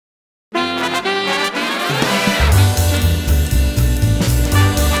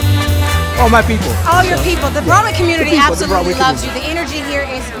All my people. All your people. The Broadway community absolutely Broadway loves you. The energy here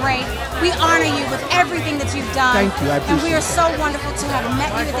is great. We honor you with everything that you've done. Thank you. I And we appreciate are so wonderful to have met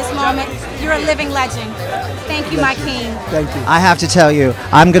you at this moment. You're a living legend. Thank you, my king. Thank you. I have to tell you,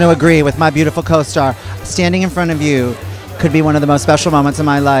 I'm going to agree with my beautiful co-star. Standing in front of you could be one of the most special moments of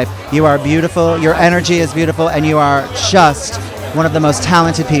my life. You are beautiful, your energy is beautiful, and you are just one of the most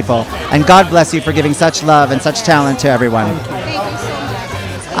talented people. And God bless you for giving such love and such talent to everyone. Thank you so much.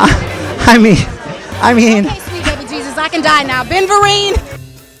 I mean, Okay, sweet baby Jesus, I can die now. Ben Vereen.